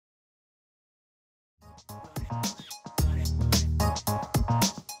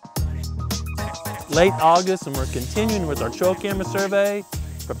late August, and we're continuing with our trail camera survey,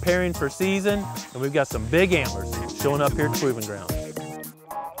 preparing for season, and we've got some big antlers showing up here at Proving Grounds.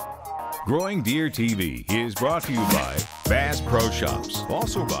 Growing Deer TV is brought to you by Bass Pro Shops,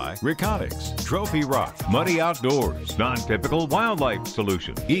 also by Reconics, Trophy Rock, Muddy Outdoors, Non-Typical Wildlife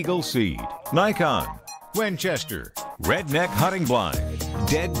Solution, Eagle Seed, Nikon, Winchester, Redneck Hunting Blind,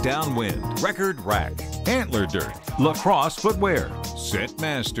 Dead Downwind, Record Rack, Antler Dirt, Lacrosse Footwear, Scent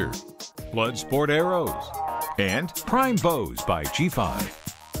Master, Bloodsport Arrows, and Prime Bows by G5.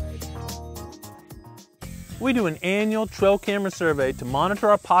 We do an annual trail camera survey to monitor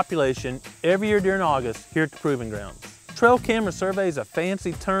our population every year during August here at the Proving Grounds. Trail camera survey is a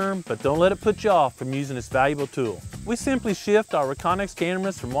fancy term, but don't let it put you off from using this valuable tool. We simply shift our Reconics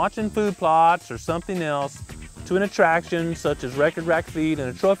cameras from watching food plots or something else to an attraction such as Record Rack Feed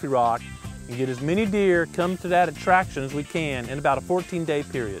and a Trophy Rock, and get as many deer come to that attraction as we can in about a 14-day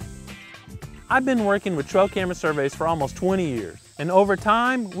period. I've been working with trail camera surveys for almost 20 years, and over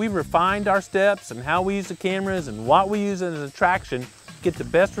time we've refined our steps and how we use the cameras and what we use as an attraction to get the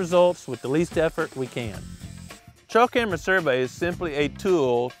best results with the least effort we can. Trail camera survey is simply a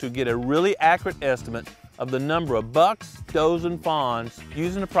tool to get a really accurate estimate of the number of bucks, does, and fawns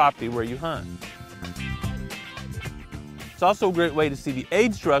using the property where you hunt. It's also a great way to see the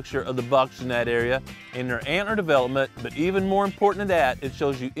age structure of the bucks in that area and their antler development, but even more important than that, it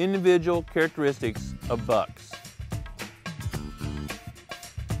shows you individual characteristics of bucks.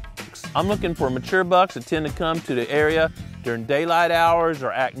 I'm looking for mature bucks that tend to come to the area during daylight hours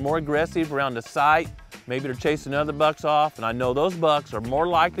or act more aggressive around the site. Maybe they're chasing other bucks off, and I know those bucks are more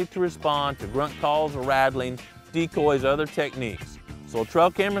likely to respond to grunt calls or rattling, decoys, or other techniques. So a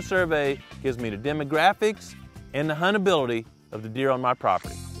trail camera survey gives me the demographics and the huntability of the deer on my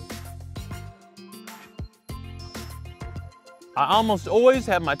property. I almost always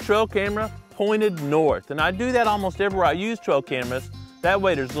have my trail camera pointed north, and I do that almost everywhere I use trail cameras. That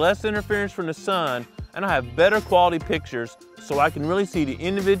way there's less interference from the sun, and I have better quality pictures so I can really see the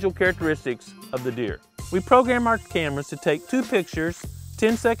individual characteristics of the deer. We program our cameras to take 2 pictures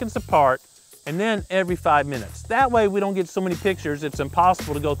 10 seconds apart and then every 5 minutes. That way we don't get so many pictures it's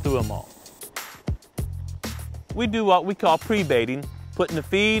impossible to go through them all. We do what we call pre-baiting, putting the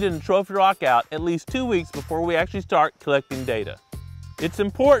feed and the trophy rock out at least 2 weeks before we actually start collecting data. It's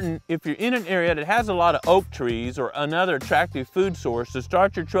important if you're in an area that has a lot of oak trees or another attractive food source to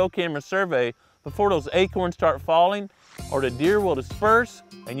start your trail camera survey before those acorns start falling, or the deer will disperse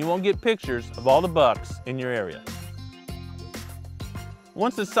and you won't get pictures of all the bucks in your area.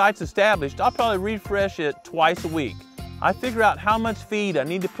 Once the site's established, I'll probably refresh it twice a week. I figure out how much feed I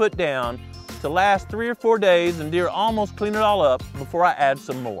need to put down to last 3 or 4 days, and deer almost clean it all up before I add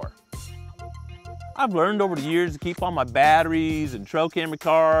some more. I've learned over the years to keep all my batteries and trail camera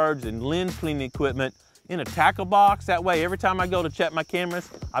cards and lens cleaning equipment in a tackle box. That way every time I go to check my cameras,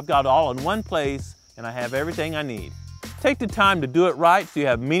 I've got it all in one place and I have everything I need. Take the time to do it right so you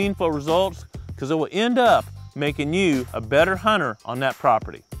have meaningful results, because it will end up making you a better hunter on that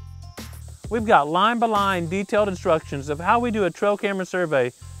property. We've got line-by-line detailed instructions of how we do a trail camera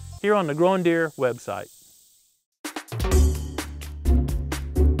survey here on the Growing Deer website.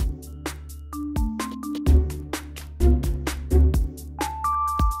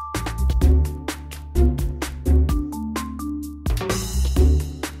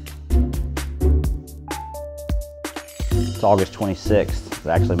 It's August 26th. It's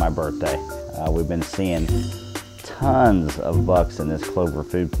actually my birthday. We've been seeing tons of bucks in this clover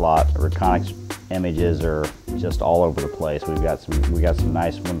food plot. Reconics images are just all over the place. We got some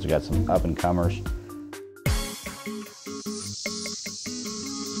nice ones. We got some up and comers.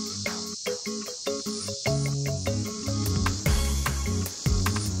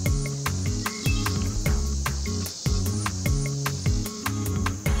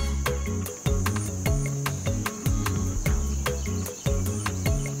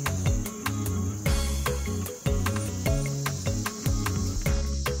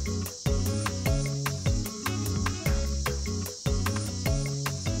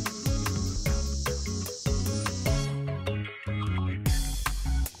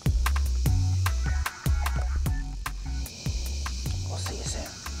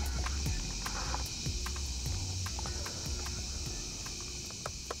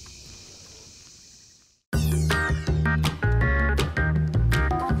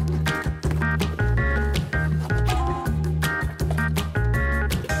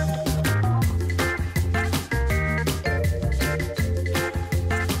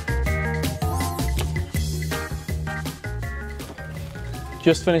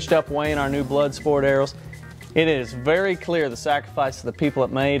 Just finished up weighing our new Bloodsport arrows. It is very clear the sacrifice of the people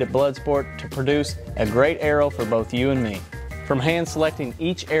that made at Bloodsport to produce a great arrow for both you and me. From hand selecting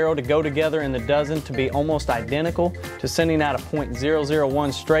each arrow to go together in the dozen to be almost identical to sending out a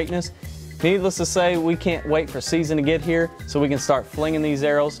 .001 straightness, needless to say, we can't wait for season to get here so we can start flinging these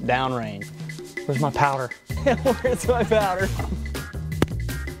arrows downrange. Where's my powder? Where's my powder?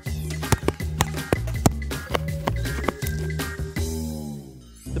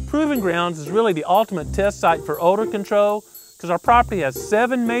 The Proving Grounds is really the ultimate test site for odor control because our property has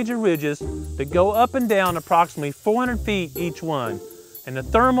 7 major ridges that go up and down approximately 400 feet each one. And the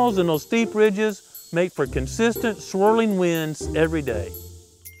thermals in those steep ridges make for consistent swirling winds every day.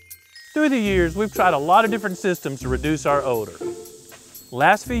 Through the years, we've tried a lot of different systems to reduce our odor.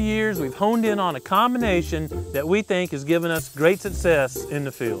 Last few years, we've honed in on a combination that we think has given us great success in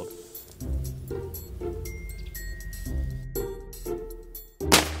the field.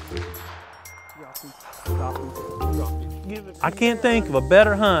 I can't think of a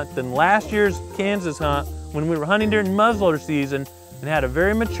better hunt than last year's Kansas hunt when we were hunting during muzzleloader season and had a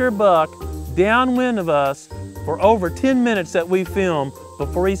very mature buck downwind of us for over 10 minutes that we filmed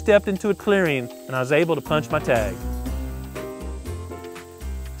before he stepped into a clearing and I was able to punch my tag.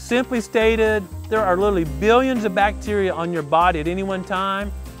 Simply stated, there are literally billions of bacteria on your body at any one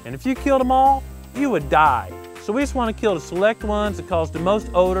time, and if you killed them all, you would die. So we just want to kill the select ones that cause the most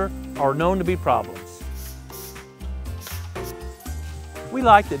odor or are known to be problems. We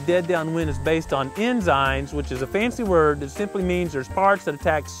like that dead downwind is based on enzymes, which is a fancy word that simply means there's parts that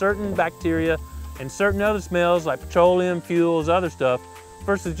attack certain bacteria and certain other smells like petroleum, fuels, other stuff,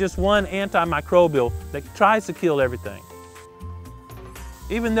 versus just one antimicrobial that tries to kill everything.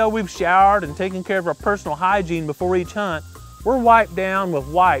 Even though we've showered and taken care of our personal hygiene before each hunt, we're wiped down with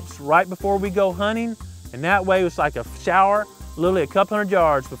wipes right before we go hunting, and that way it's like a shower literally a couple hundred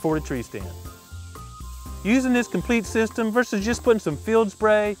yards before the tree stand. Using this complete system versus just putting some field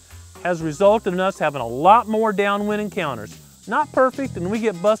spray has resulted in us having a lot more downwind encounters. Not perfect, and we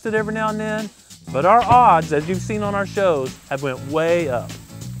get busted every now and then, but our odds, as you've seen on our shows, have went way up.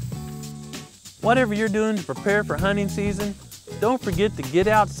 Whatever you're doing to prepare for hunting season, don't forget to get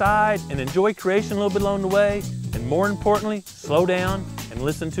outside and enjoy creation a little bit along the way, and more importantly, slow down and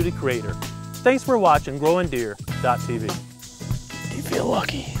listen to the Creator. Thanks for watching GrowingDeer.tv. Do you feel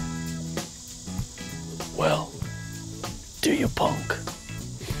lucky? Well, do you, punk?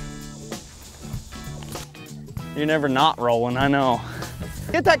 You're never not rolling, I know.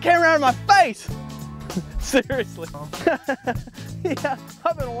 Get that camera out of my face! Seriously. Yeah,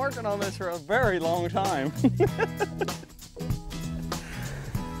 I've been working on this for a very long time.